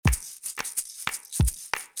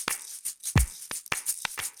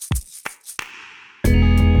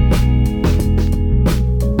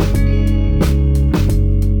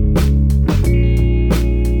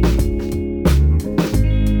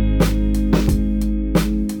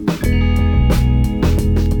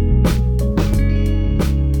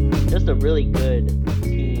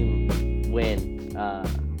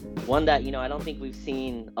one that, I don't think we've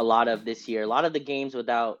seen a lot of this year. A lot of the games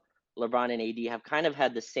without LeBron and AD have kind of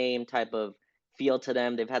had the same type of feel to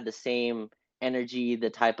them. They've had the same energy, the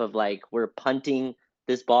type of like, we're punting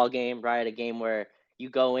this ball game, right? A game where you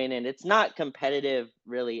go in and it's not competitive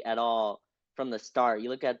really at all from the start. You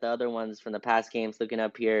look at the other ones from the past games, looking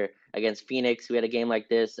up here against Phoenix, we had a game like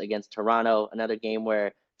this against Toronto, another game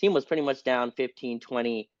where team was pretty much down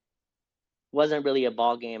 15-20, wasn't really a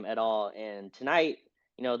ball game at all. And tonight,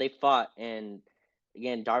 they fought. And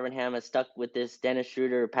again, Darvin Ham has stuck with this Dennis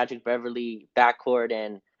Schroeder, Patrick Beverly backcourt.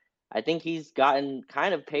 And I think he's gotten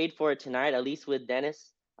kind of paid for it tonight, at least with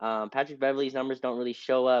Dennis. Patrick Beverly's numbers don't really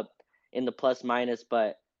show up in the plus minus,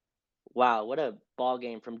 but wow, what a ball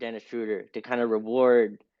game from Dennis Schroeder to kind of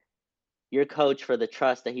reward your coach for the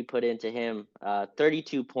trust that he put into him.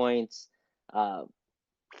 32 points, uh,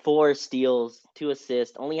 4 steals, 2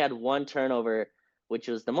 assists, only had 1 turnover, which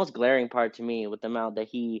was the most glaring part to me with the amount that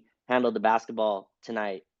he handled the basketball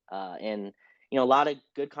tonight. And a lot of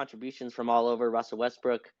good contributions from all over. Russell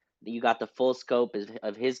Westbrook, you got the full scope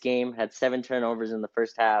of his game. Had 7 turnovers in the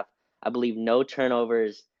first half. I believe no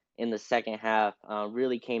turnovers in the second half.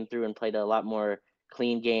 Really came through and played a lot more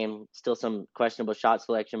clean game. Still some questionable shot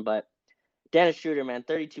selection, but Dennis Schroeder, man,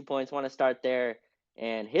 32 points. Want to start there.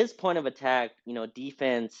 And his point of attack,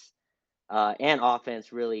 defense and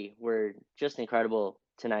offense really were just incredible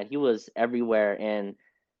tonight. He was everywhere. And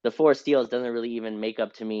the 4 steals doesn't really even make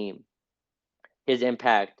up to me his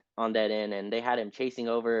impact on that end. And they had him chasing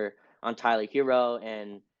over on Tyler Hero.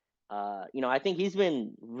 And, I think he's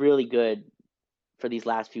been really good for these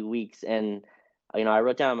last few weeks. And, I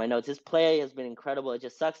wrote down in my notes, his play has been incredible. It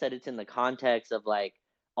just sucks that it's in the context of like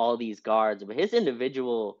all these guards, but his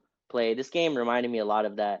individual play, this game reminded me a lot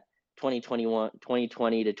of that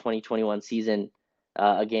 2020 to 2021 season,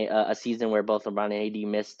 a season where both LeBron and AD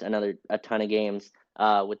missed a ton of games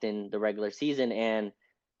within the regular season. And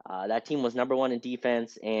that team was number one in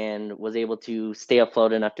defense and was able to stay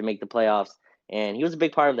afloat enough to make the playoffs. And he was a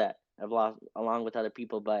big part of that, along with other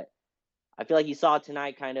people. But I feel like you saw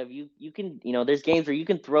tonight kind of you can, there's games where you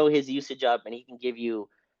can throw his usage up and he can give you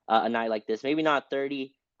a night like this. Maybe not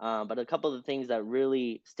 30, but a couple of the things that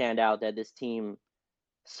really stand out that this team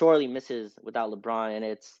sorely misses without LeBron, and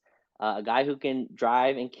it's a guy who can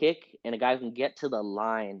drive and kick and a guy who can get to the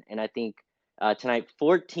line. And I think tonight,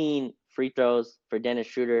 14 free throws for Dennis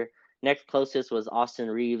Schroeder. Next closest was Austin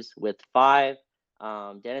Reeves with 5.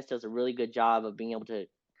 Dennis does a really good job of being able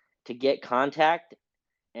to get contact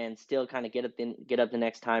and still kind of get up the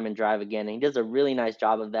next time and drive again. And he does a really nice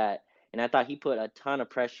job of that. And I thought he put a ton of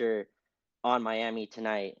pressure on Miami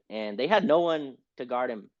tonight, and they had no one to guard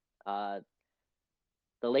him.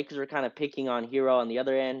 The Lakers were kind of picking on Hero on the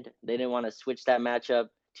other end. They didn't want to switch that matchup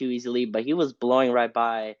too easily, but he was blowing right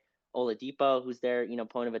by Oladipo, who's their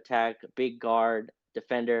point of attack, big guard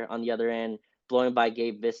defender on the other end, blowing by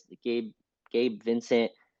Gabe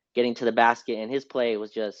Vincent, getting to the basket, and his play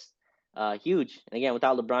was just huge. And again,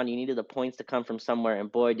 without LeBron, you needed the points to come from somewhere,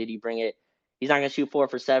 and boy, did he bring it. He's not going to shoot 4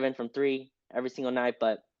 for 7 from 3 every single night,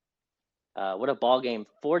 but what a ball game.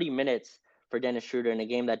 40 minutes for Dennis Schroeder in a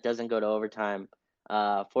game that doesn't go to overtime.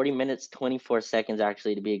 40 minutes, 24 seconds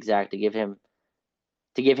actually to be exact, to give him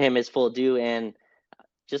his full due. And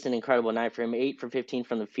just an incredible night for him. 8 for 15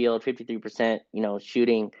 from the field, 53%,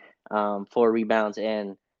 shooting, 4 rebounds,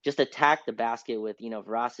 and just attack the basket with,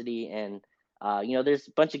 veracity. And, there's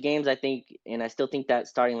a bunch of games I think, and I still think that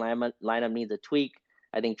starting lineup needs a tweak.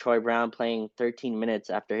 I think Troy Brown playing 13 minutes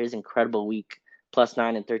after his incredible week, plus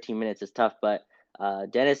 9 and 13 minutes is tough. But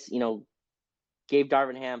Dennis, gave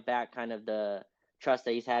Darvin Ham back kind of the trust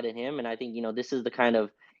that he's had in him. And I think, this is the kind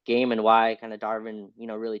of game and why kind of Darvin,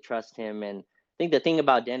 really trusts him. And I think the thing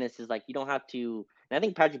about Dennis is like, you don't have to, and I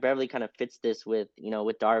think Patrick Beverly kind of fits this with,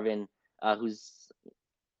 with Darvin, who's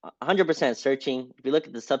 100% searching. If you look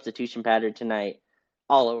at the substitution pattern tonight,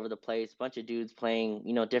 all over the place, bunch of dudes playing,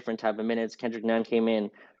 different type of minutes. Kendrick Nunn came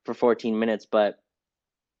in for 14 minutes, but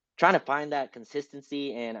trying to find that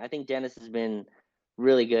consistency. And I think Dennis has been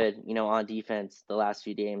really good, on defense the last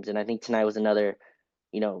few games. And I think tonight was another,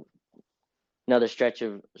 you know, another stretch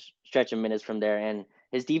of minutes from there. And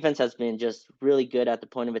his defense has been just really good at the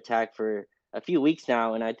point of attack for a few weeks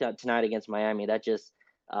now. And I thought tonight against Miami, that just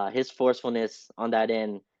his forcefulness on that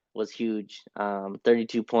end was huge.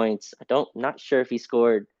 32 points. Not sure if he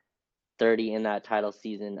scored 30 in that title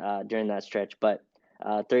season during that stretch, but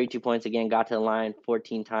 32 points again, got to the line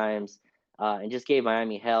 14 times, and just gave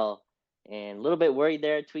Miami hell. And a little bit worried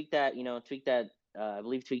there. Tweaked that. I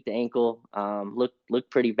believe tweaked the ankle.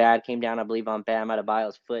 Looked pretty bad. Came down, I believe, on Bam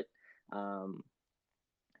Adebayo's foot.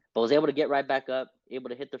 But was able to get right back up, able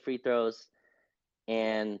to hit the free throws,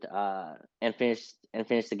 and finished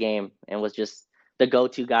the game and was just the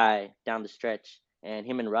go-to guy down the stretch. And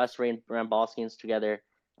him and Russ ran ball skins together.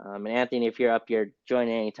 And Anthony, if you're up here, join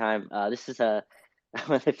anytime. This is one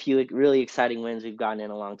of the few really exciting wins we've gotten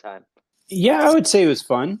in a long time. Yeah, I would say it was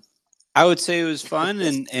fun.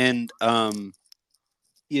 And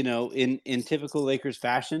in typical Lakers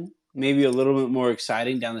fashion, maybe a little bit more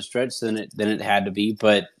exciting down the stretch than it had to be.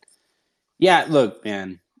 But yeah, look,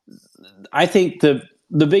 man, I think the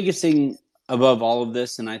biggest thing above all of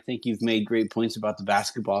this, and I think you've made great points about the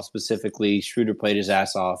basketball specifically. Schroeder played his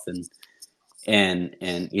ass off, and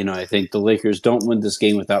I think the Lakers don't win this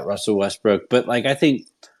game without Russell Westbrook. But like, I think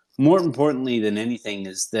more importantly than anything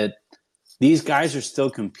is that these guys are still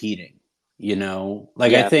competing.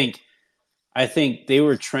 Like I Yeah. think I think they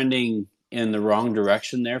were trending in the wrong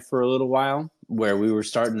direction there for a little while, where we were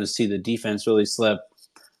starting to see the defense really slip.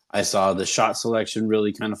 I saw the shot selection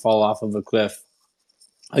really kind of fall off of a cliff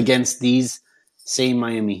against these same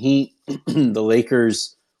Miami Heat. The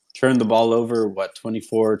Lakers turned the ball over,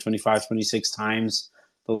 24, 25, 26 times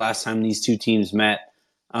the last time these two teams met.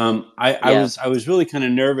 Yeah. I was really kind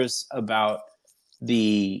of nervous about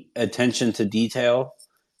the attention to detail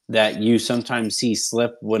that you sometimes see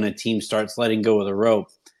slip when a team starts letting go of the rope.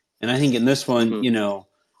 And I think in this one, Hmm.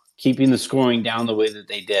 keeping the scoring down the way that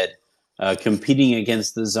they did, competing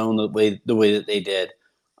against the zone the way that they did.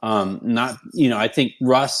 Not, I think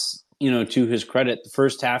Russ, to his credit, the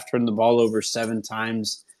first half turned the ball over 7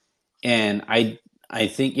 times, and I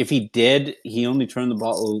think if he did, he only turned the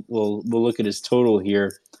ball. We'll look at his total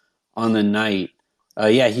here on the night.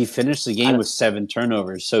 Yeah, he finished the I game don't, with 7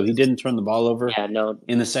 turnovers, so he didn't turn the ball over yeah. No.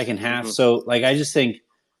 in the second half. Hmm. So, like, I just think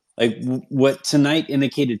like what tonight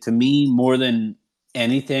indicated to me more than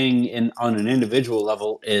anything on an individual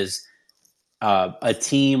level is a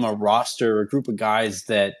team, a roster, a group of guys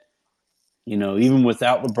that even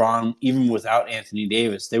without LeBron, even without Anthony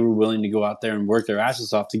Davis, they were willing to go out there and work their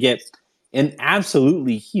asses off to get an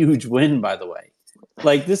absolutely huge win. By the way,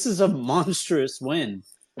 like this is a monstrous win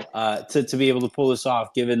to be able to pull this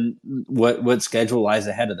off, given what schedule lies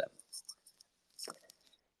ahead of them.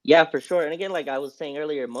 Yeah, for sure. And again, like I was saying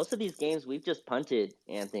earlier, most of these games we've just punted,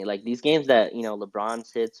 Anthony. Like these games that, LeBron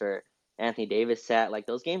sits or Anthony Davis sat, like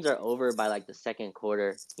those games are over by like the second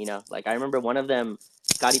quarter. Like I remember one of them,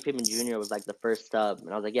 Scottie Pippen Jr. was like the first sub. And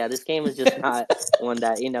I was like, yeah, this game is just not one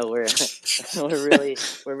that, we're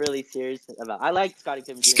we're really serious about. I like Scottie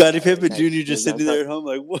Pippen Jr. Scottie by the way. Pippen Nice Jr. just young sitting son. there at home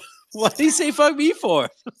like, what did he say fuck me for?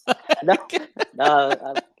 No, no,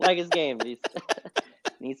 I like his game. He's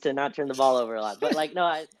needs to not turn the ball over a lot. But like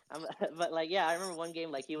no, but like yeah, I remember one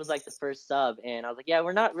game like he was like the first sub, and I was like, yeah,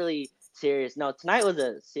 we're not really serious. No, tonight was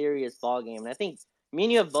a serious ball game, and I think me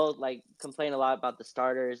and you have both like complained a lot about the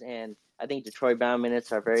starters, and I think Detroit Brown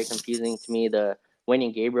minutes are very confusing to me. The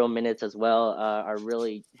Wayne Gabriel minutes as well are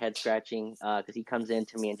really head scratching because he comes in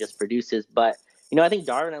to me and just produces. But I think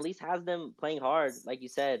Darwin at least has them playing hard, like you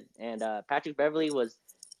said, and Patrick Beverly was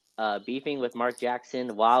beefing with Mark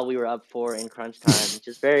Jackson while we were up four in crunch time, which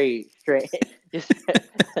is very strange. Just,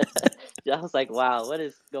 I was like, wow, what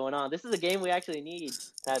is going on? This is a game we actually need,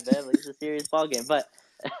 Pat Beverly. This is a serious ball game, but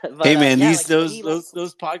Hey man, yeah, these like, but he like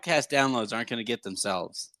those podcast downloads aren't going to get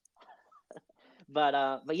themselves.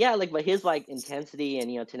 but yeah, like but his like intensity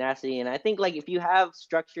and tenacity, and I think like if you have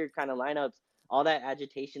structured kind of lineups, all that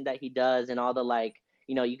agitation that he does and all the like,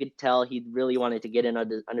 you could tell he really wanted to get in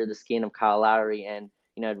under the skin of Kyle Lowry, and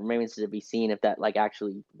it remains to be seen if that like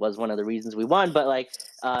actually was one of the reasons we won. But like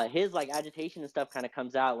his like agitation and stuff kind of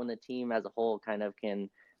comes out when the team as a whole kind of can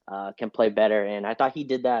play better, and I thought he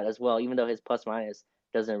did that as well, even though his plus minus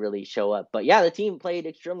doesn't really show up. But yeah, the team played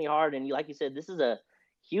extremely hard, and like you said, this is a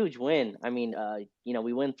huge win. I mean,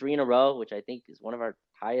 we win three in a row, which I think is one of our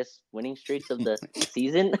highest winning streaks of the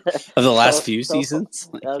season. Of the last so, few so seasons.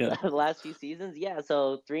 the last few seasons, yeah.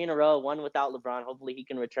 So three in a row, one without LeBron. Hopefully, he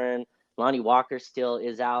can return. Lonnie Walker still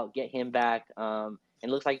is out. Get him back. And it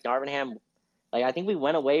looks like Darvinham. Like I think we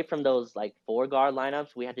went away from those like four guard lineups.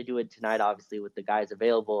 We had to do it tonight, obviously, with the guys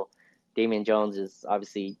available. Damian Jones is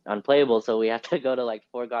obviously unplayable, so we have to go to like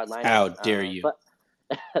four guard How lineups. dare you?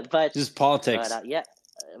 But Just politics. yeah,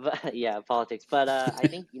 but yeah, politics. But I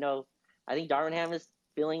think I think Darvinham is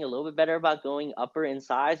feeling a little bit better about going upper in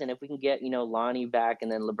size, and if we can get Lonnie back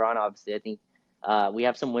and then LeBron, obviously, I think we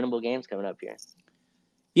have some winnable games coming up here.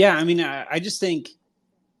 Yeah, I mean, I just think,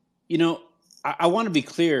 you know, I want to be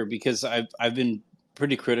clear because I've been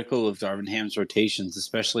pretty critical of Darvin Ham's rotations,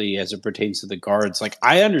 especially as it pertains to the guards. Like,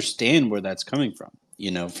 I understand where that's coming from.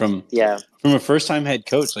 Yeah, From a first time head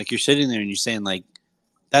coach, like you're sitting there and you're saying like,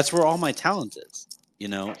 that's where all my talent is.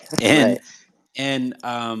 And right. and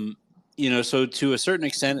so to a certain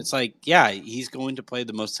extent, it's like, yeah, he's going to play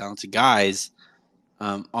the most talented guys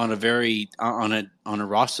on a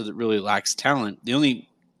roster that really lacks talent. The only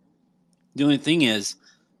thing is,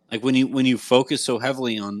 like when you focus so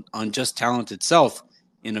heavily on just talent itself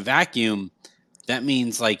in a vacuum, that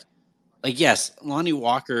means like yes, Lonnie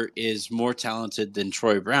Walker is more talented than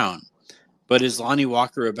Troy Brown, but is Lonnie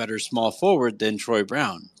Walker a better small forward than Troy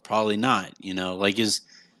Brown? Probably not.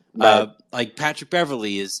 Right. Like Patrick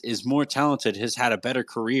Beverly is more talented, has had a better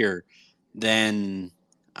career than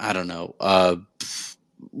I don't know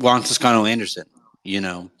Juan Toscano Anderson.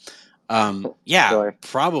 Yeah, Sure.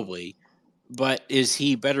 probably, but is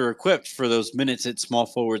he better equipped for those minutes at small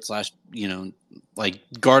forward slash like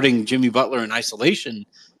guarding Jimmy Butler in isolation?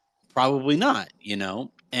 Probably not,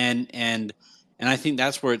 and I think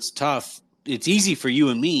that's where it's tough. It's easy for you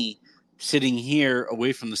and me sitting here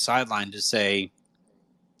away from the sideline to say,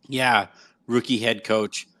 yeah, rookie head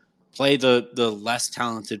coach, play the less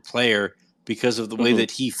talented player because of the way Hmm.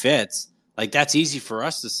 that he fits. Like that's easy for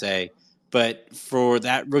us to say, but for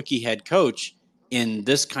that rookie head coach in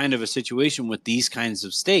this kind of a situation with these kinds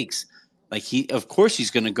of stakes, like of course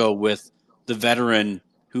he's going to go with the veteran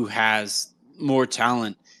who has more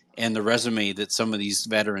talent and the resume that some of these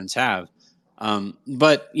veterans have.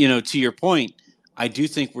 But to your point, I do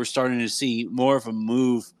think we're starting to see more of a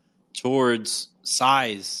move towards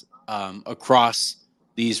size across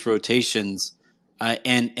these rotations,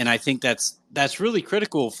 and I think that's really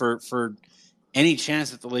critical for any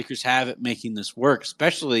chance that the Lakers have at making this work,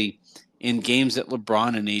 especially in games that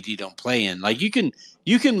LeBron and AD don't play in. Like you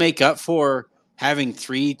can make up for having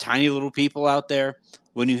three tiny little people out there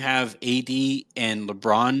when you have AD and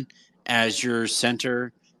LeBron as your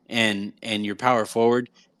center and your power forward.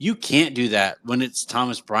 You can't do that when it's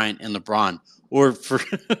Thomas Bryant and LeBron, or for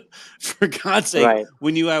for God's sake, Right.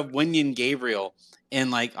 when you have Wenyen Gabriel and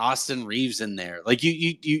like Austin Reeves in there. Like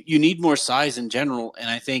you need more size in general, and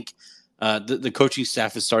I think the coaching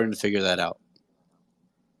staff is starting to figure that out.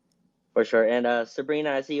 For sure. And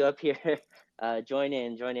Sabrina, I see you up here. Join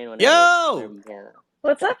in whenever Yo, you can.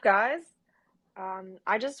 What's up, guys?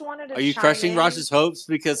 I just wanted to are you chime crushing in. Raj's hopes?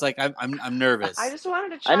 Because like I'm I nervous. just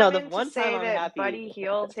wanted to I know chime the in to one time say I'm that happy. Buddy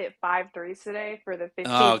Hield hit 5 threes today for the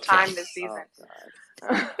 15th Okay. time this season. Oh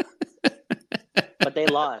God. But they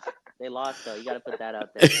lost. They lost though. You got to put that out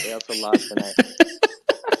there. They also lost tonight.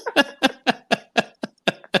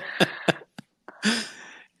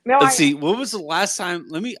 No, Let's see. What was the last time?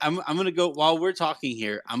 I'm gonna go while we're talking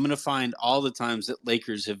here. I'm gonna find all the times that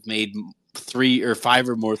Lakers have made 3 or 5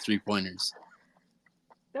 or more 3-pointers.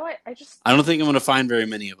 no, I just I don't think I'm gonna find very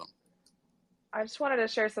many of them. I just wanted to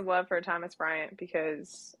share some love for Thomas Bryant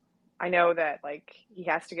because I know that like he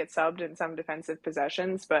has to get subbed in some defensive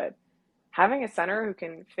possessions, but having a center who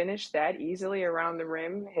can finish that easily around the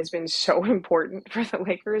rim has been so important for the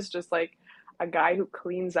Lakers. Just like a guy who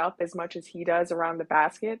cleans up as much as he does around the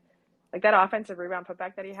basket. Like that offensive rebound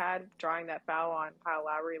putback that he had, drawing that foul on Kyle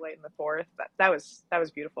Lowry late in the fourth. That was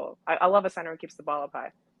beautiful. I love a center who keeps the ball up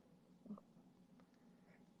high.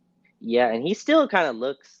 Yeah, and he still kind of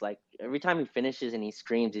looks like every time he finishes and he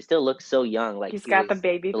screams, he still looks so young. Like He's he got the was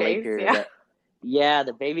baby the face. Laker Yeah. that, yeah,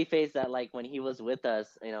 the baby face that like when he was with us.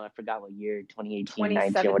 I forgot what year, 2018,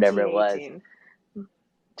 19, whatever 2017, it was. 18.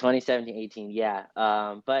 2017, 18, yeah.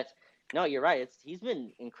 But no, you're right. He's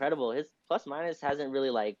been incredible. His plus minus hasn't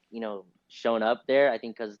really shown up there. I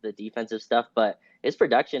think because the defensive stuff, but his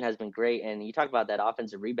production has been great. And you talk about that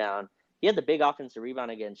offensive rebound. He had the big offensive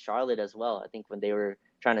rebound against Charlotte as well. I think when they were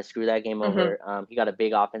trying to screw that game Mm-hmm. over, he got a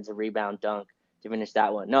big offensive rebound dunk to finish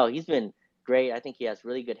that one. No, he's been great. I think he has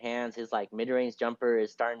really good hands. His like mid range jumper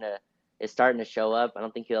is starting to show up. I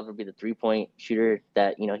don't think he'll ever be the 3-point shooter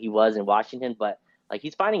that he was in Washington, but like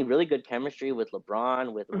he's finding really good chemistry with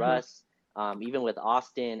LeBron, with Mm-hmm. Russ, even with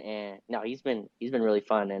Austin, and no, he's been really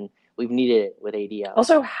fun, and we've needed it with AD out.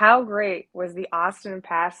 Also, how great was the Austin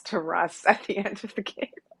pass to Russ at the end of the game?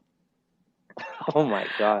 Oh my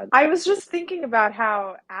God. I was just thinking about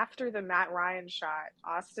how after the Matt Ryan shot,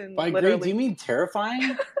 Austin By great, do you literally. mean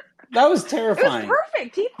terrifying? That was It was terrifying.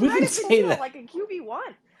 perfect. He We can threaded the say needle that. like a QB1.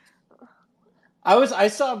 I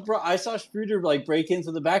saw Schroeder like break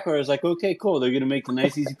into the backcourt. I was like, okay, cool. They're gonna make the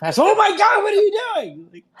nice easy pass. Oh my God, what are you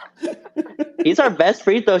doing? He's our best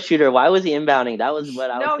free throw shooter. Why was he inbounding? That was what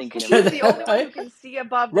I was No, thinking because in my he's head. the only one who can see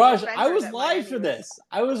above the Raj, I defender was that live Miami for was. this.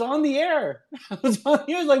 I was on the air. I was on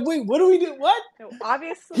the air. I was like, wait, what do we do? What? No,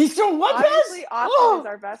 obviously, He's throwing what pass? Austin is Oh,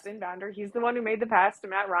 our best inbounder. He's the one who made the pass to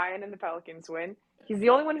Matt Ryan and the Pelicans win. He's the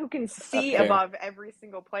only one who can see fair. above every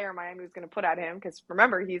single player Miami was going to put at him. Because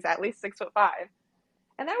remember, he's at least 6'5",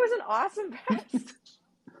 and that was an awesome pass.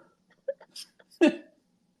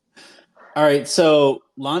 All right, so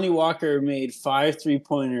Lonnie Walker made 5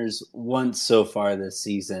 3-pointers once so far this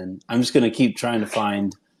season. I'm just going to keep trying to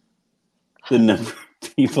find the number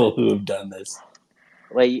of people who have done this.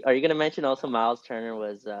 Wait, are you gonna mention also Miles Turner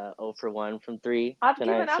was 0 for 1 from three I've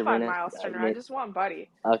given tonight, up on Sabrina? Miles Turner. I just want Buddy.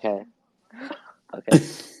 Okay, okay.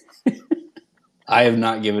 I have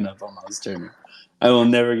not given up on Miles Turner. I will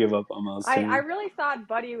never give up on Miles I Turner. really thought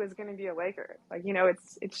Buddy was going to be a Laker. Like,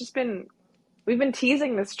 it's just been we've been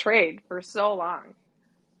teasing this trade for so long.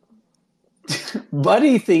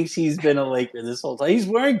 Buddy thinks he's been a Laker this whole time. He's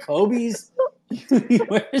wearing Kobe's. Doesn't he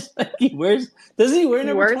wear He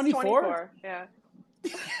number wears 24? 24. Yeah.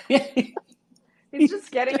 He's just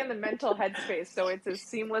getting in the mental headspace so it's as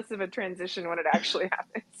seamless of a transition when it actually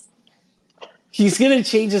happens. He's gonna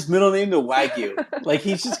change his middle name to Wagyu.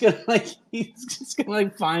 He's just gonna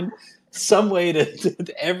find some way to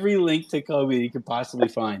every link to Kobe he could possibly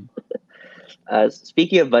find.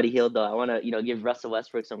 Speaking of Buddy Hield, though, I want to give Russell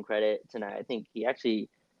Westbrook some credit tonight. I think he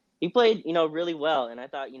played really well, and I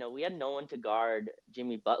thought we had no one to guard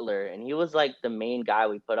Jimmy Butler, and he was like the main guy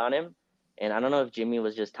we put on him. And I don't know if Jimmy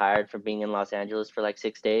was just tired from being in Los Angeles for like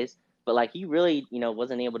 6 days, but like he really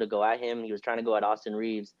wasn't able to go at him. He was trying to go at Austin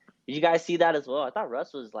Reeves. Did you guys see that as well? I thought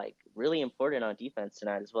Russ was like really important on defense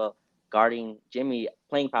tonight as well, guarding Jimmy,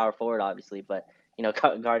 playing power forward obviously, but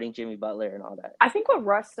guarding Jimmy Butler and all that. I think what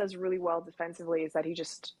Russ does really well defensively is that he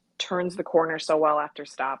just turns the corner so well after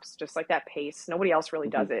stops, just like that pace. Nobody else really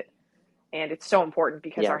Hmm. does it. And it's so important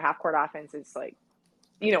because Yeah, our half court offense is like,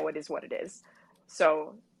 it is what it is.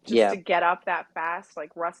 So just yeah, to get up that fast, like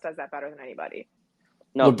Russ does that better than anybody.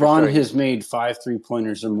 no, for LeBron sure. has made 5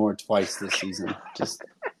 3-pointers or more twice this season. Just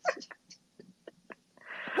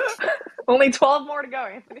Only 12 more to go,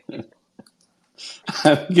 Anthony.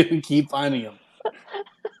 I'm gonna keep finding him.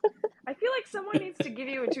 I feel like someone needs to give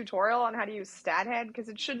you a tutorial on how to use StatHead because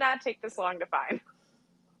it should not take this long to find.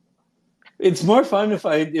 It's more fun if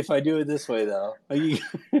I do it this way though.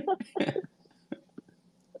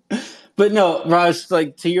 But no, Raj,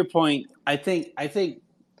 like to your point, I think it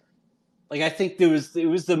was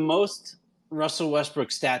the most Russell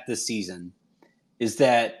Westbrook stat this season is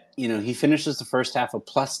that he finishes the first half of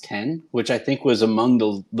plus 10, which I think was among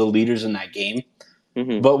the leaders in that game,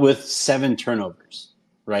 Hmm. but with 7 turnovers,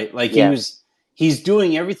 right? Like Yeah. he's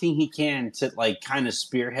doing everything he can to like kind of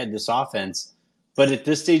spearhead this offense, but at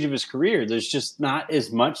this stage of his career, there's just not as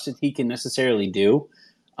much that he can necessarily do.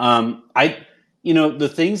 I the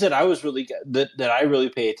things that I was really that I really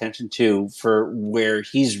pay attention to for where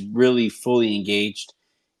he's really fully engaged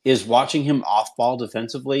is watching him off ball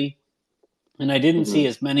defensively, and I didn't Hmm. see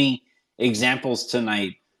as many examples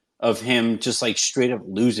tonight of him just like straight up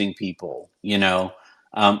losing people.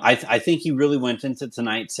 I think he really went into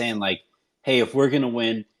tonight saying like, "Hey, if we're gonna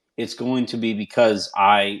win, it's going to be because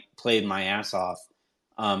I played my ass off."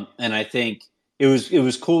 And I think it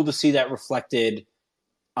was cool to see that reflected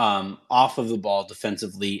off of the ball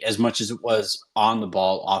defensively as much as it was on the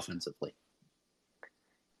ball offensively.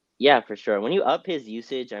 Yeah, for sure. When you up his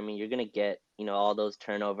usage, I mean, you're gonna get, all those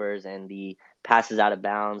turnovers and the passes out of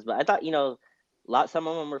bounds. But I thought, some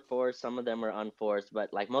of them were forced, some of them were unforced,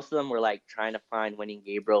 but like most of them were like trying to find winning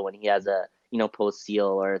Gabriel when he has a, post seal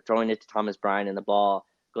or throwing it to Thomas Bryant and the ball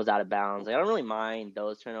goes out of bounds. Like, I don't really mind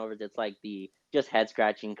those turnovers. It's like the just head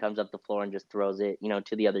scratching comes up the floor and just throws it,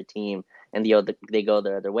 to the other team and they go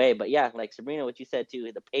the other way. But yeah, like Sabrina, what you said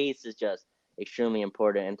too, the pace is just extremely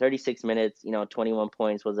important. And 36 minutes, 21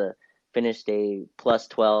 points was a finished a plus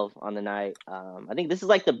 12 on the night. I think this is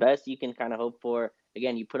like the best you can kind of hope for.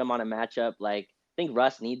 Again, you put him on a matchup. Like, I think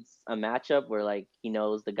Russ needs a matchup where like he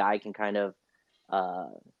knows the guy can kind of, uh,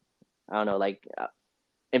 I don't know, like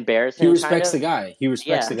embarrass He him kind respects the of. guy. He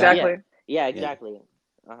respects Yeah, the guy. Exactly. yeah, yeah, Yeah. exactly.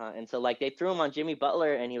 And so like they threw him on Jimmy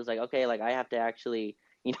Butler, and he was like, okay, like I have to actually,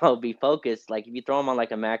 be focused. Like if you throw him on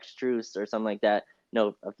like a Max Strus or something like that,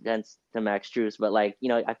 no offense to Max Strus, but like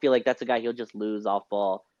I feel like that's a guy he'll just lose off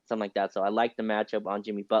ball, something like that. So I like the matchup on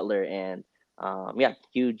Jimmy Butler, and yeah,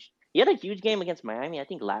 huge. He had a huge game against Miami, I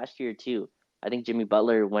think last year too. I think Jimmy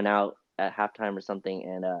Butler went out at halftime or something,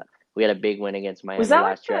 and we had a big win against Was Miami that like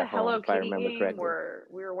last year the at home, Hello if I Kitty remember game correctly. where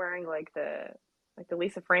we were wearing like the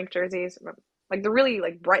Lisa Frank jerseys? Like the really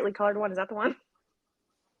like brightly colored one? Is that the one?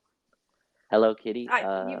 Hello Kitty.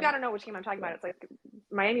 You got to know which game I'm talking about. It's like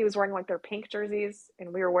Miami was wearing like their pink jerseys,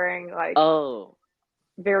 and we were wearing like Oh,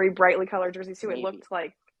 very brightly colored jerseys too. It maybe. looked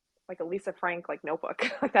like a Lisa Frank like notebook.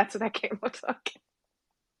 Like that's what that game looked like.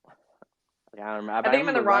 Like, I don't remember. I I think I'm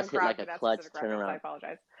in the remember wrong Russ hit crowd like for a that clutch specific reference. I turnaround.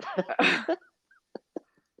 apologize.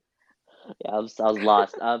 Yeah, I was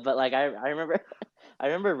lost. But like I remember, I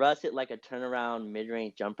remember Russ hit like a turnaround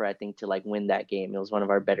mid-range jumper, I think, to like win that game. It was one of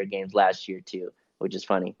our better games last year too, which is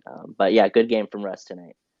funny. But yeah, good game from Russ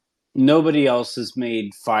tonight. Nobody else has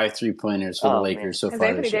made 5 3-pointers for the Oh Lakers man, so Has far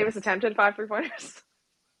Anthony this year. Davis attempted 5 3-pointers?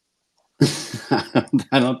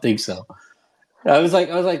 I don't think so. I was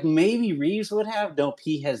like, maybe Reeves would have. Nope,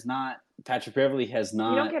 he has not. Patrick Beverly has You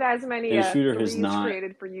don't not. get as many Dennis Schroeder has threes not.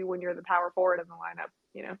 created for you when you're the power forward in the lineup,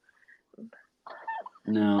 you know.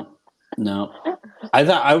 No.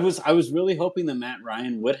 I was really hoping that Matt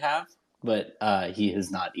Ryan would have, but he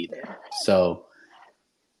has not either. So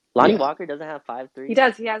Lonnie yeah. Walker doesn't have 5 threes. He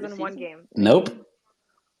does. He has this in one season? game. Nope.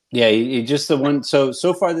 Yeah, he just the one. So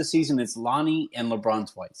far this season, it's Lonnie and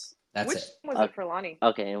LeBron twice. That's Which it. was it for Lonnie?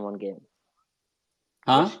 Okay, in one game.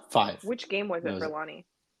 Huh? 5. Which game was it for Lonnie?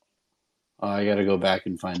 Oh, I got to go back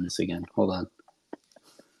and find this again. Hold on.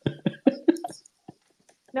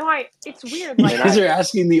 No, it's weird. You Like, guys are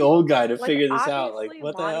asking the old guy to like, figure this out. Like, obviously,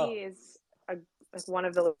 what the Lonnie hell? is like one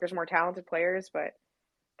of the Lakers' more talented players, but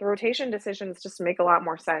the rotation decisions just make a lot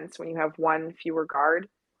more sense when you have one fewer guard.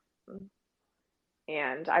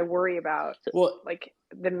 And I worry about like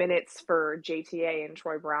the minutes for JTA and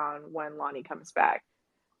Troy Brown when Lonnie comes back.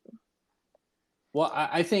 Well,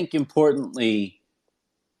 I think importantly,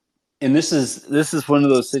 and this is one of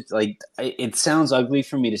those things, like, it sounds ugly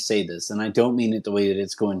for me to say this, and I don't mean it the way that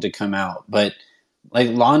it's going to come out, but like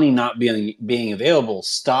Lonnie not being available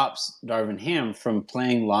stops Darvin Ham from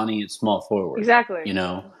playing Lonnie at small forward. Exactly. You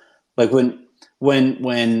know, like when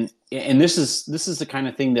and this is the kind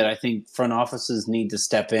of thing that I think front offices need to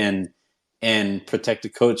step in and protect the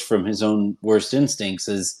coach from his own worst instincts,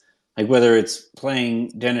 is like whether it's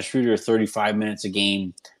playing Dennis Schroeder 35 minutes a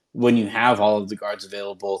game when you have all of the guards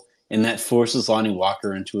available, and that forces Lonnie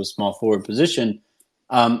Walker into a small forward position,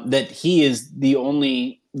 that he is the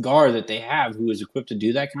only guard that they have who is equipped to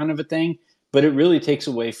do that kind of a thing. But it really takes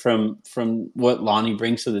away from what Lonnie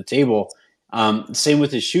brings to the table. Same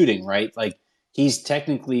with his shooting, right? Like, he's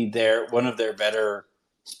technically one of their better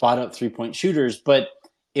spot up 3-point shooters, but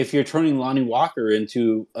if you're turning Lonnie Walker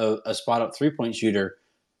into a spot up 3-point shooter,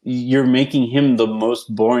 you're making him the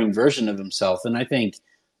most boring version of himself. And I think,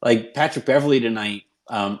 like Patrick Beverly tonight,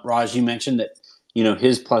 Raj, you mentioned that,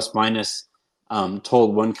 his plus minus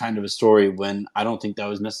told one kind of a story when I don't think that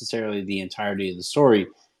was necessarily the entirety of the story.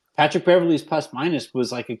 Patrick Beverly's plus minus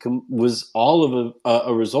was was all of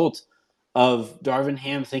a result of Darvin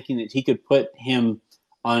Ham thinking that he could put him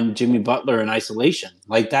on Jimmy Butler in isolation.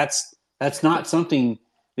 Like, that's not something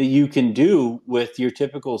that you can do with your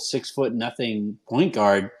typical 6'0" point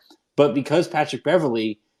guard. But because Patrick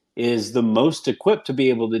Beverly is the most equipped to be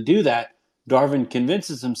able to do that, Darvin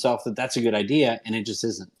convinces himself that that's a good idea, and it just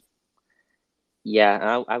isn't.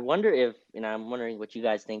 Yeah, I wonder if, I'm wondering what you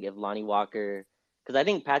guys think if Lonnie Walker, because I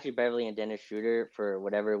think Patrick Beverly and Dennis Schroeder, for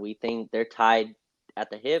whatever we think, they're tied at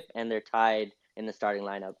the hip and they're tied in the starting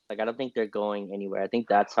lineup. Like, I don't think they're going anywhere. I think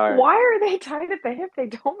that's our. Why are they tied at the hip? They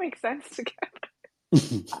don't make sense together.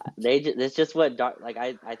 It's just what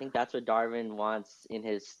I think that's what Darvin wants in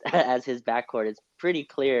his as his backcourt. It's pretty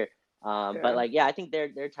clear. But like, yeah, I think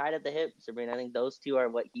they're tied at the hip, Sabrina. I think those two are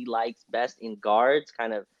what he likes best in guards,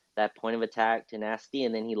 kind of that point of attack tenacity,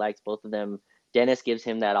 and then he likes both of them. Dennis gives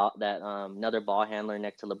him that another ball handler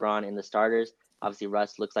next to LeBron in the starters. Obviously,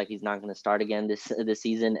 Russ looks like he's not going to start again this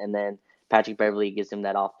season, and then Patrick Beverly gives him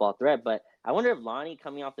that off ball threat. But I wonder if Lonnie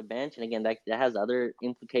coming off the bench, and again that has other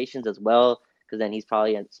implications as well, because then he's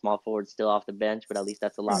probably a small forward still off the bench, but at least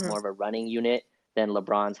that's a lot more of a running unit than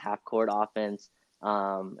LeBron's half court offense.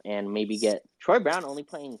 And maybe get Troy Brown only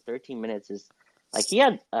playing 13 minutes is like, he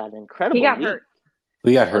had an incredible He got week. hurt.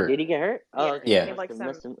 We got Oh, hurt. did he get hurt? Yeah, Oh, okay. he Yeah. had like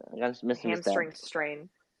some hamstring strain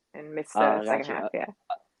and missed the second half. Yeah.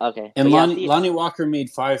 Okay. And yeah, Lonnie Walker made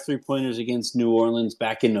 5 3-pointers against New Orleans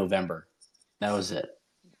back in November. That was it.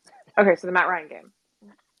 Okay, so the Matt Ryan game.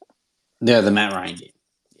 Yeah, the Matt Ryan game.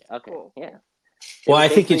 Okay. Cool. Yeah. Well, I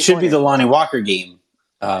think it should be the Lonnie Walker game.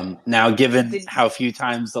 Now, given Did- how few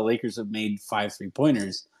times the Lakers have made 5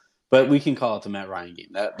 3-pointers, but we can call it the Matt Ryan game.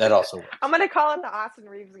 That also works. I'm gonna call it the Austin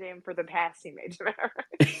Reeves game for the pass he made to Matt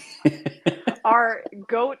Ryan. Our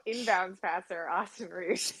GOAT inbounds passer, Austin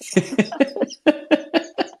Reeves.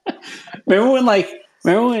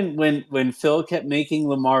 Remember when Phil kept making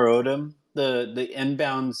Lamar Odom the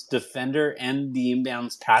inbounds defender and the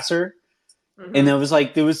inbounds passer? Mhm. And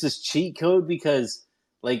there was this cheat code because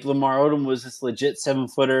like Lamar Odom was this legit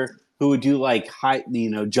 7-footer who would do like high,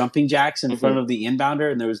 jumping jacks in front of the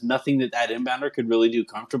inbounder, and there was nothing that inbounder could really do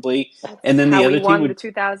comfortably. And then the How other we team won would the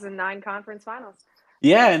 2009 conference finals.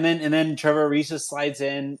 Yeah, and then Trevor Ariza slides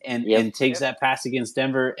in and takes that pass against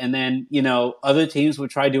Denver, and then other teams would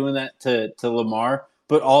try doing that to Lamar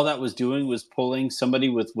but all that was doing was pulling somebody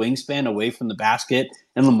with wingspan away from the basket,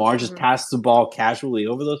 and Lamar just passed the ball casually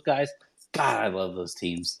over those guys. God, I love those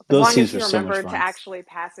teams. As Those long as teams he were so much remembered to fun. actually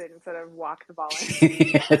pass it instead of walk the ball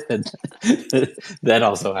in. That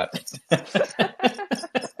also happened.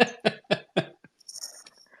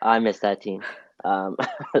 I miss that team.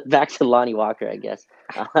 Back to Lonnie Walker, I guess.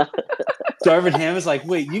 Darvin Ham is like,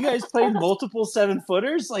 wait, you guys played multiple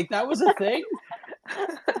 7-footers? Like that was a thing?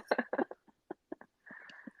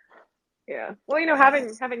 Yeah. Well, you know,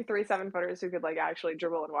 having 3 7-footers who could like actually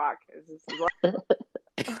dribble and walk is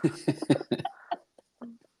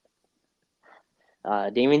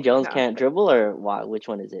Damian Jones no. can't dribble, or why? Which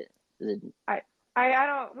one is it? Is it I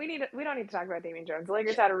don't. We don't need to talk about Damian Jones. The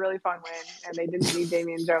Lakers had a really fun win, and they didn't need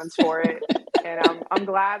Damian Jones for it. And I'm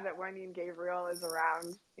glad that Wendy and Gabriel is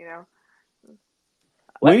around. You know,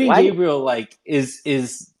 Wayne why? Gabriel like is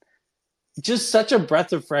just such a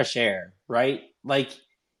breath of fresh air, right? Like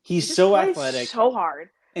he he's just so plays athletic so hard.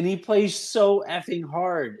 and he plays so effing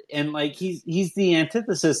hard. And like he's the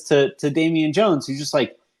antithesis to Damian Jones. He's just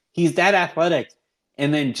like he's that athletic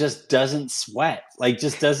and then just doesn't sweat. Like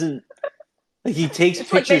just doesn't like he takes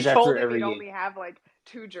It's like they pictures after told him every he'd game. only have like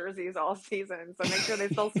 2 jerseys all season, so make sure they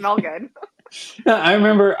still smell good. I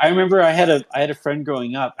remember I had a friend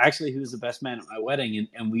growing up, actually, who was the best man at my wedding,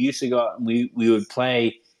 and we used to go out and we would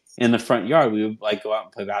play in the front yard. We would like go out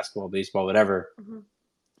and play basketball, baseball, whatever.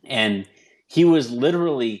 And he was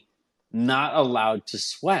literally not allowed to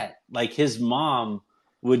sweat. Like his mom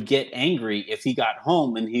would get angry if he got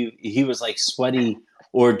home and he was like sweaty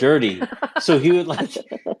or dirty. So he would like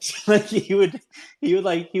he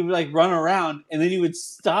would run around and then he would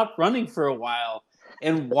stop running for a while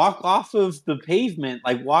and walk off of the pavement,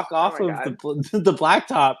 like walk off my of God. the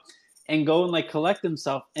blacktop and go and like collect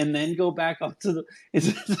himself and then go back up to the it's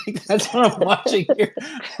like that's what I'm watching here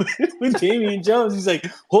with Damian Jones. He's like,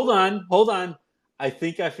 hold on. I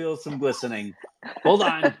think I feel some glistening. Hold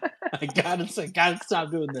on. I gotta stop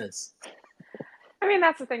doing this. I mean,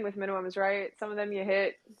 that's the thing with minimums, right? Some of them you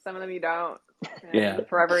hit, some of them you don't. And Yeah.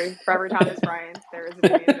 for every Thomas Bryant, there is a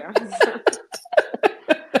Damian Jones.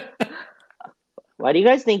 Why do you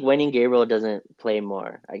guys think Wendy Gabriel doesn't play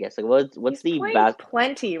more? I guess like what's He's the playing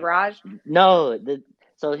plenty, Raj. No,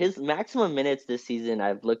 so his maximum minutes this season,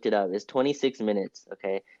 I've looked it up, is 26 minutes.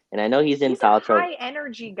 Okay, and I know he's in He's a foul trouble. high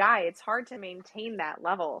energy guy. It's hard to maintain that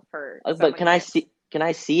level for so But many minutes. can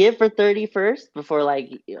I see it for 30 first before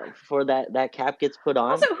before that cap gets put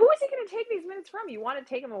on? Also, who is he going to take these minutes from? You want to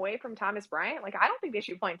take him away from Thomas Bryant? Like, I don't think they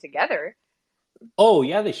should be playing together. Oh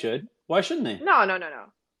yeah, they should. Why shouldn't they? No.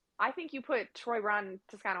 I think you put Troy Brown,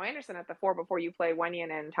 Toscano Anderson at the 4 before you play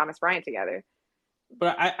Wenyan and Thomas Bryant together.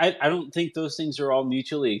 But I don't think those things are all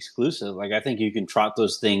mutually exclusive. Like I think you can trot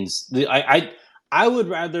those things. I would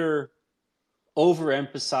rather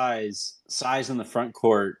overemphasize size in the front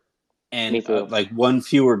court and like one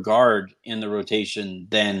fewer guard in the rotation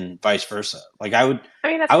than vice versa. Like I would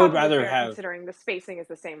rather have, considering the spacing is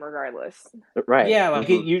the same regardless. Right. Yeah, like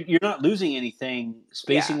you're not losing anything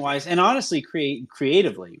spacing wise, and honestly,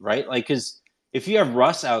 creatively, right? Like because if you have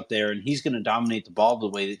Russ out there and he's going to dominate the ball the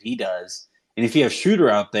way that he does, and if you have Shooter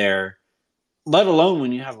out there, let alone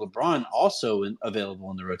when you have LeBron also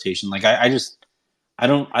available in the rotation, like I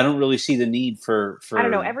don't really see the need for. I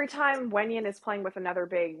don't know. Every time Wenyan is playing with another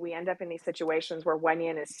big, we end up in these situations where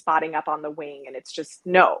Wenyan is spotting up on the wing, and it's just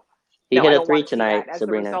no. He hit a 3 tonight, as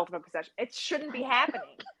Sabrina. the result of a possession. It shouldn't be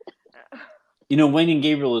happening. You know, Wayne and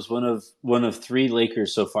Gabriel is one of 3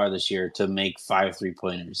 Lakers so far this year to make 5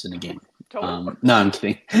 3-pointers in a game. Total? No, I'm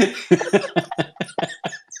kidding.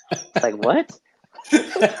 Like what?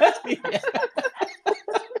 Yeah.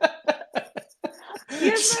 He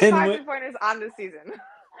has 5 3-pointers on this season.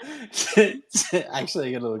 Actually,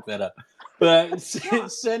 I gotta look that up. But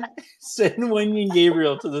send Wendy and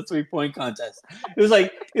Gabriel to the 3-point contest. It was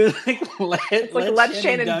like let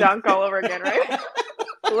Shannon dunk all over again, right?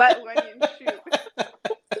 Let Wendy shoot.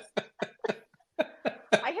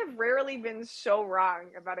 I have rarely been so wrong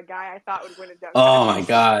about a guy I thought would win a dunk. Oh my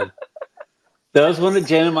god. That was one of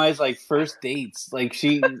Jen and I's like first dates. Like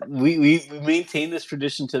we maintain this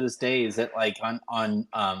tradition to this day. Is that like on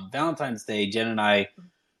Valentine's Day, Jen and I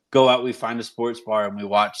go out, we find a sports bar, and we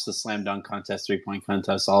watch the slam dunk contest, 3-point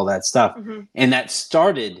contest, all that stuff. Mm-hmm. And that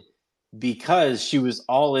started because she was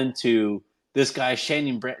all into this guy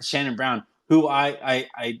Shannon Brown, who I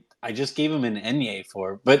just gave him an Enye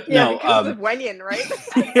for, but no, because of Wenyan, right?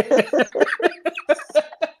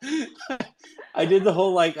 I did the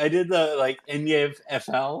Enye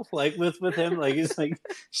FL like with him, like it's like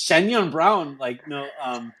Shannon Brown, like no,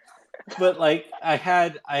 but like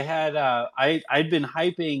I'd been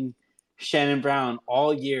hyping Shannon Brown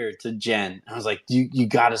all year to Jen. I was like, you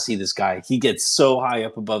got to see this guy. He gets so high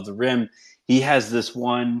up above the rim. He has this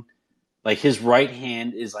one, like his right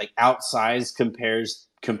hand is like outsized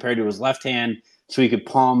compared to his left hand, so he could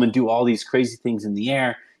palm and do all these crazy things in the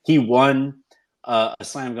air. He won a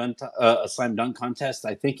slam dunk contest,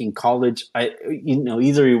 I think, in college.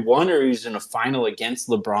 Either he won or he was in a final against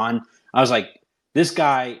LeBron. I was like, this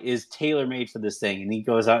guy is tailor made for this thing, and he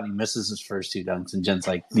goes out and he misses his first 2 dunks, and Jen's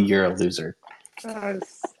like, you're a loser. That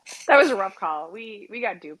was a rough call. We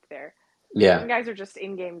got duped there. Yeah, You guys are just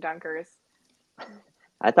in-game dunkers.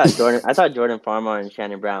 I thought Jordan Farmar and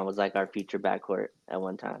Shannon Brown was like our future backcourt at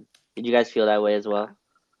one time. Did you guys feel that way as well?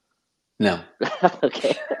 no.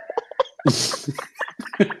 Okay.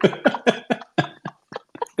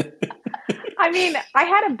 I mean, I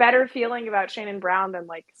had a better feeling about Shannon Brown than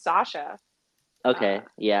like Sasha. Okay,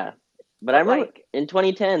 yeah. But I remember in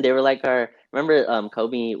 2010 they were like remember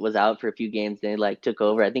Kobe was out for a few games, they like took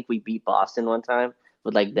over. I think we beat Boston one time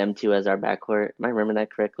with like them two as our backcourt. Am I remembering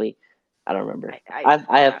that correctly? I don't remember.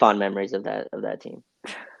 I have fond memories of that team.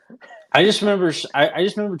 I just remember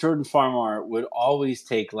Jordan Farmar would always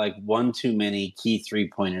take like one too many key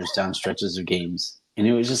 3-pointers down stretches of games. And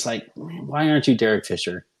it was just like, why aren't you Derek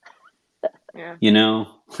Fisher? Yeah. You know,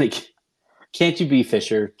 like, can't you be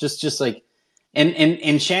Fisher? Just like,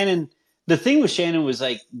 and Shannon, the thing with Shannon was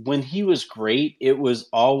like, when he was great, it was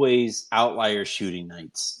always outlier shooting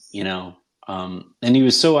nights, you know? And he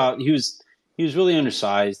was he was really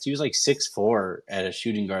undersized. He was like 6'4" at a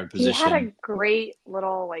shooting guard position. He had a great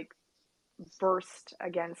little like burst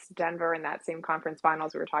against Denver in that same conference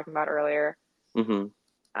finals we were talking about earlier.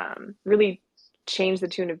 Mm-hmm. Really changed the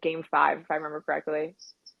tune of Game 5, if I remember correctly.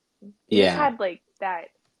 He just had like that,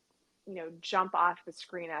 jump off the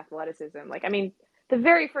screen athleticism. Like, I mean, the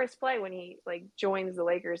very first play when he like joins the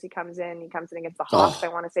Lakers, he comes in against the Hawks. I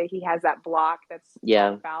want to say he has that block that's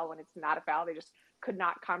a foul when it's not a foul. They just could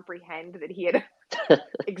not comprehend that he had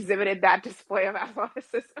exhibited that display of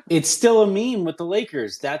athleticism. It's still a meme with the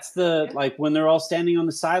Lakers. That's like when they're all standing on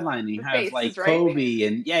the sideline and you have like Kobe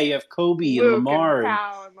and you have Kobe Luke and Lamar.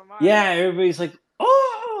 And Lamar. Yeah, everybody's like,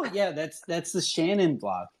 oh yeah, that's the Shannon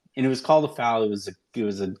block. And it was called a foul. It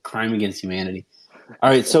was a crime against humanity.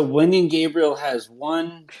 All right, so Wenyen Gabriel has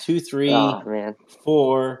 1, 2, 3,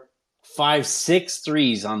 4, 5, 6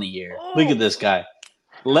 threes on the year. Oh. Look at this guy.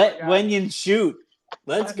 Let Wenyen shoot.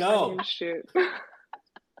 Let's go. Shoot.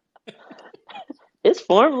 His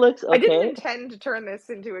form looks okay. I didn't intend to turn this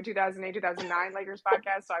into a 2008-2009 Lakers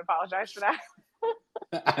podcast, so I apologize for that.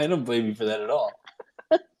 I don't blame you for that at all.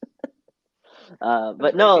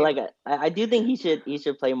 But no, like I do think he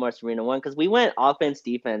should play more Sabreena 1 because we went offense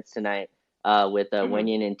defense tonight with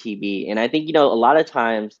Wenyen and TB, and I think a lot of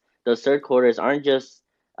times those third quarters aren't just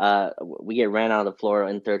we get ran out of the floor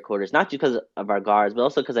in third quarters, not just because of our guards, but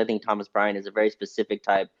also because I think Thomas Bryant is a very specific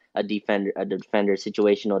type a defender,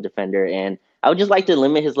 situational defender, and I would just like to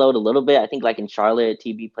limit his load a little bit. I think like in Charlotte,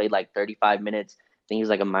 TB played like 35 minutes. I think he was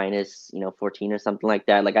like a minus 14 or something like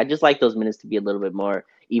that. Like I just like those minutes to be a little bit more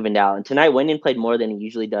evened out. And tonight, Wenyen played more than he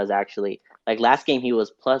usually does. Actually, like last game, he was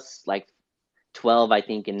plus like 12, I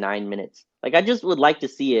think, in 9 minutes. Like I just would like to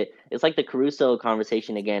see it. It's like the Caruso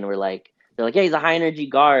conversation again, where like they're like, yeah, he's a high energy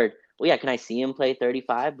guard. Well, yeah, can I see him play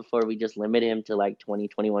 35 before we just limit him to like 20,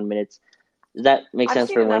 21 minutes? Does that make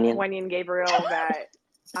sense for Wenyen? Wenyen Gabriel that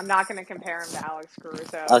I'm not going to compare him to Alex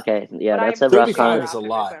Caruso. Okay, yeah, that's a rough 35 is a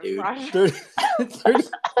lot, dude.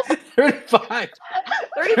 35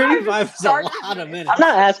 is a lot of minutes. I'm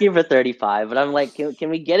not asking for 35, but I'm like, can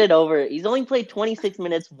we get it over? He's only played 26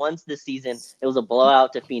 minutes once this season. It was a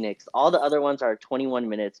blowout to Phoenix. All the other ones are 21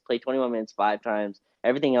 minutes. Played 21 minutes 5 times.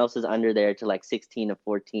 Everything else is under there to like 16 to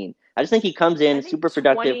 14. I just think he comes in super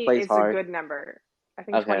productive, plays hard. 20 is a good number. I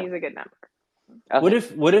think 20 is a good number.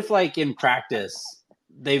 Okay. What if like in practice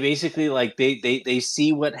they basically like they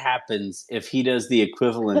see what happens if he does the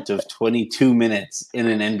equivalent of 22 minutes in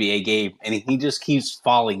an NBA game and he just keeps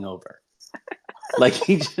falling over. Like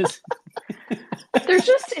he just There's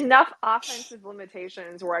just enough offensive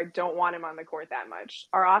limitations where I don't want him on the court that much.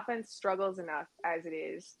 Our offense struggles enough as it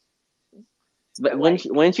is. But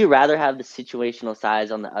wouldn't you rather have the situational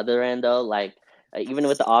size on the other end though? Like even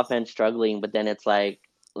with the offense struggling, but then it's like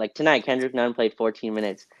tonight, Kendrick Nunn played 14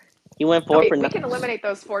 minutes. He went 4 for 9. We can eliminate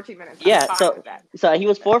those 14 minutes. Yeah, so he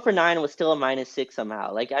was 4 for 9 and was still a -6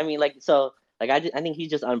 somehow. Like I mean, like so, like I think he's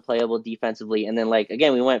just unplayable defensively. And then like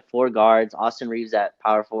again, we went 4 guards. Austin Reeves at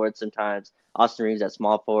power forward sometimes. Austin Reeves at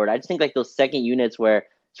small forward. I just think like those second units where,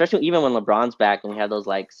 especially even when LeBron's back and we have those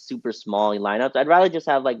like super small lineups, I'd rather just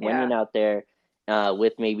have like Wenyen out there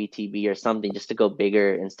with maybe TB or something just to go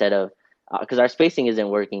bigger instead of because our spacing isn't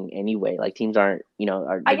working anyway. Like teams aren't,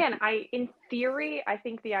 Again, in theory, I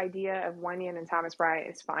think the idea of Wenyan and Thomas Bryant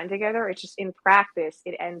is fine together. It's just in practice,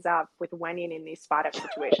 it ends up with Wenyan in these spot up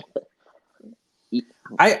situations.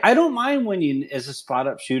 I don't mind Winning as a spot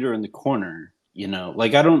up shooter in the corner.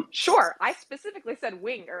 Like I don't. Sure, I specifically said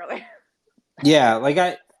wing earlier. Yeah,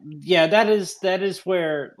 that is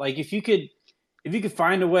where, like, if you could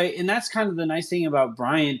find a way, and that's kind of the nice thing about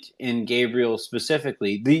Bryant and Gabriel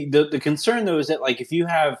specifically. The concern though is that, like, if you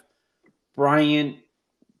have Bryant,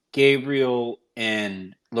 Gabriel,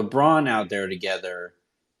 and LeBron out there together,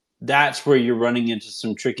 that's where you're running into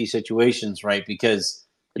some tricky situations, right? Because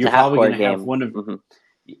it's a you're half probably court going to have game. one of Mm-hmm.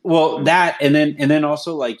 well, that, and then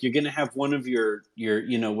also, like, you're going to have one of your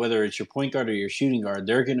whether it's your point guard or your shooting guard,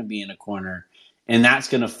 they're going to be in a corner, and that's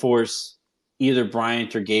going to force either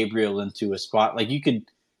Bryant or Gabriel into a spot. Like, you could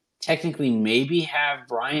technically maybe have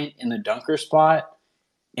Bryant in the dunker spot,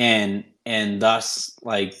 and thus,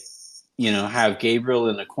 like, have Gabriel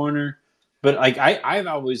in the corner. But, like, I've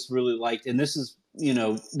always really liked, and this is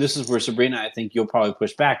where, Sabreena, I think you'll probably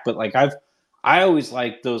push back, but, like, I always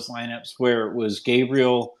liked those lineups where it was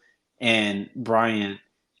Gabriel and Bryant,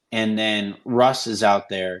 and then Russ is out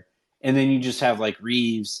there, and then you just have, like,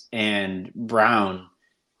 Reeves and Brown,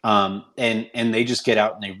 and they just get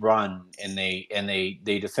out and they run, and they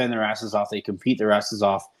defend their asses off, they compete their asses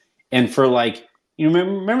off, and for, like,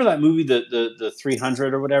 remember that movie, the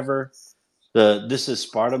 300 or whatever, the This Is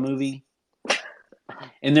Sparta movie,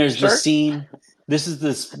 and there's Sure. this scene. There's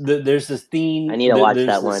this theme. I need to watch There's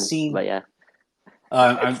that this one, scene. but yeah.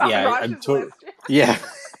 It's on Raj's list. Yeah.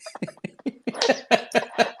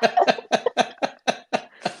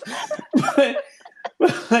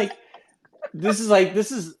 but like this is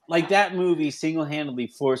like that movie single-handedly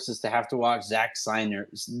forced us to have to watch Zack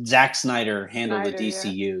Snyder handle the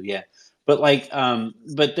DCU. Yeah.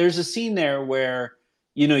 But there's a scene there where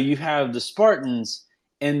you have the Spartans,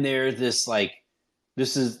 and they're this, like,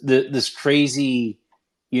 this crazy,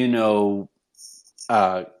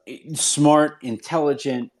 smart,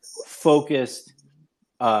 intelligent, focused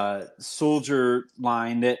soldier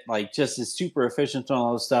line that, like, just is super efficient on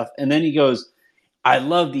all this stuff. And then he goes, I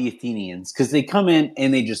love the Athenians because they come in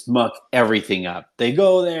and they just muck everything up. They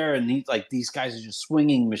go there and these guys are just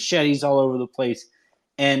swinging machetes all over the place.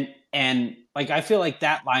 And like, I feel like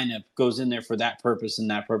that lineup goes in there for that purpose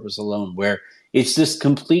and that purpose alone, where it's this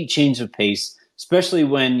complete change of pace, especially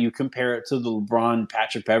when you compare it to the LeBron,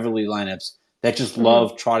 Patrick Beverley lineups that just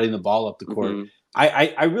love trotting the ball up the court. Mm-hmm.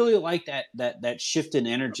 I really like that shift in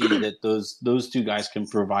energy that those two guys can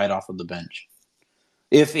provide off of the bench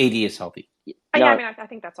if AD is healthy. Yeah, I mean, I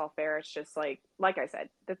think that's all fair. It's just like I said,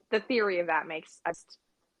 the theory of that makes us.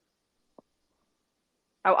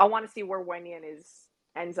 I want to see where Wenyan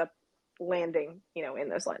ends up landing, in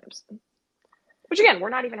those lineups. Which, again, we're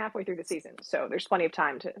not even halfway through the season, so there's plenty of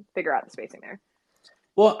time to figure out the spacing there.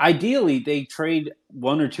 Well, ideally, they trade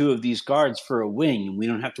one or two of these guards for a wing, and we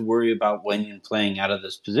don't have to worry about Wenyan playing out of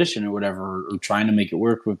this position or whatever, or trying to make it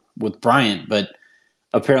work with Bryant. But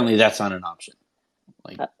apparently, that's not an option.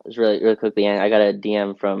 Like, just really quickly, I got a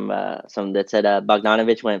DM from someone that said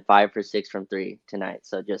Bogdanovic went 5 for 6 from 3 tonight.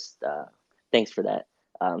 So just thanks for that.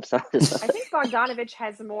 I think Bogdanovic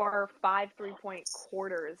has more 5 3-point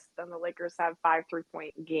quarters than the Lakers have 5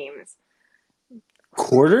 3-point games.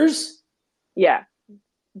 Quarters? Yeah.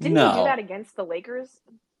 Didn't he do that against the Lakers?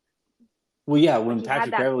 Well, yeah, when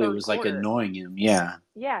Patrick Beverley was like annoying him. Yeah.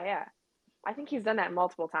 Yeah. I think he's done that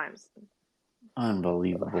multiple times.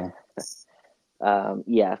 Unbelievable.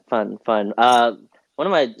 Yeah, fun. One of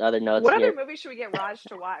my other notes. What other movie should we get Raj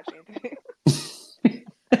to watch, Anthony?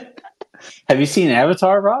 Have you seen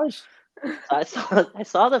Avatar, Raj? I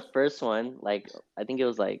saw the first one, like, I think it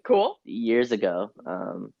was like cool years ago.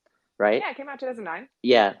 Right? Yeah, it came out 2009.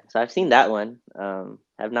 Yeah, so I've seen that one.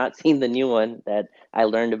 Have not seen the new one that I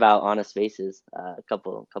learned about Honest Faces a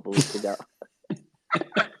couple weeks ago.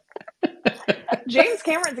 James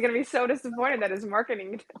Cameron's going to be so disappointed that his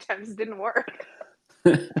marketing attempts didn't work.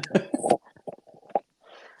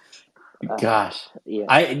 Gosh,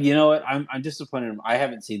 yeah. You know what? I'm disappointed. I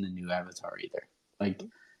haven't seen the new Avatar either. Like,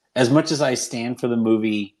 as much as I stand for the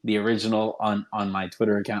movie, the original, on my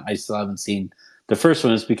Twitter account, I still haven't seen the first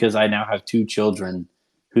one. Is because I now have 2 children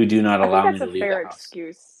who do not allow me to leave the house. That's a fair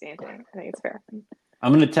excuse, Anthony. I think it's fair.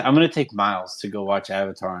 I'm gonna take Miles to go watch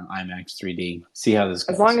Avatar on IMAX 3D. See how this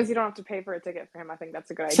goes. As long as you don't have to pay for a ticket for him, I think that's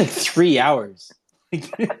a good idea. It's like 3 hours. Is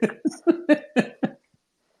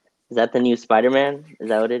that the new Spider-Man? Is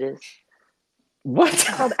that what it is? What? It's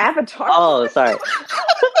called Avatar. Oh, sorry.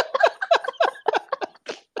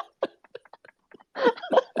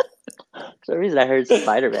 reason I heard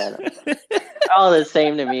Spider-Man. All the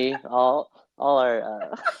same to me. All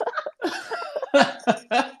are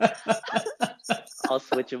all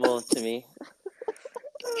switchable to me.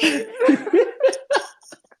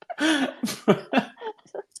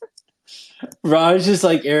 Raj is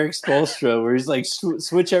like Eric Spoelstra, where he's like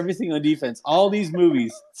switch everything on defense. All these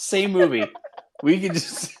movies, same movie. We could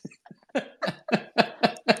just.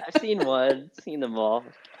 I've seen one, seen them all.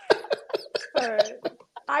 All right.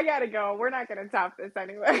 I gotta go. We're not gonna top this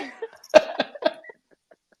anyway.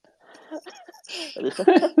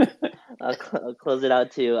 I'll close it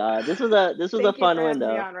out too. This was a Thank you fun for one having me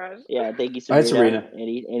though. on, Raj. Yeah, thank you, All right, Sabreena.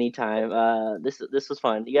 Sabreena. Anytime. This was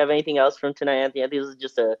fun. Do you have anything else from tonight, Anthony? I think this was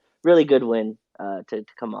just a really good win to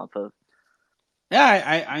come off of.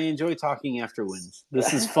 Yeah, I enjoy talking after wins.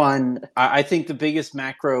 This is fun. I think the biggest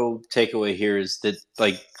macro takeaway here is that,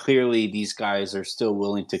 like, clearly these guys are still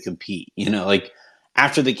willing to compete. You know, like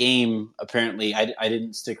after the game, apparently I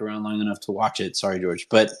didn't stick around long enough to watch it. Sorry, George,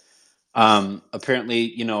 but apparently,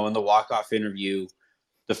 you know, in the walk-off interview,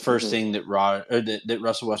 the first thing that that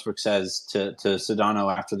Russell Westbrook says to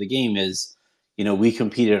Sedano after the game is, you know, we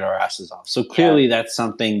competed our asses off. So clearly, that's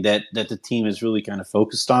something that the team is really kind of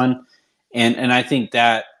focused on. And I think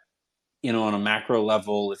that, you know, on a macro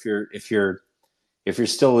level, if you're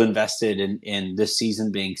still invested in this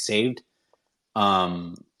season being saved,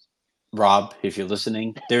 Rob, if you're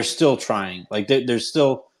listening, they're still trying. Like they're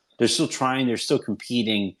still trying. They're still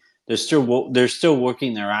competing. They're still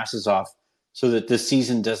working their asses off so that this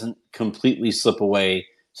season doesn't completely slip away.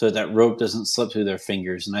 So that rope doesn't slip through their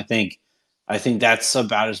fingers. And I think that's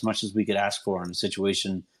about as much as we could ask for in a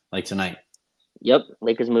situation like tonight. Yep,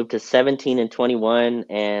 Lakers moved to 17 and 21,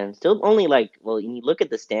 and still only when you look at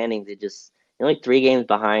the standings, they're only 3 games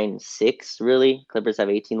behind six. Really, Clippers have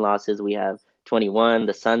 18 losses. We have 21.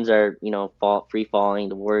 The Suns are free falling.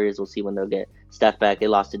 The Warriors, we'll see when they'll get Steph back. They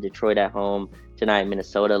lost to Detroit at home tonight.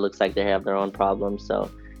 Minnesota looks like they have their own problems. So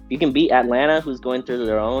if you can beat Atlanta, who's going through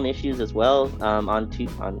their own issues as well,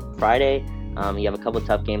 on Friday. You have a couple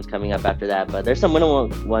tough games coming up after that, but there's some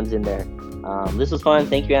winnable ones in there. This was fun.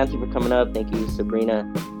 Thank you, Anthony, for coming up. Thank you,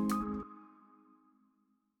 Sabreena.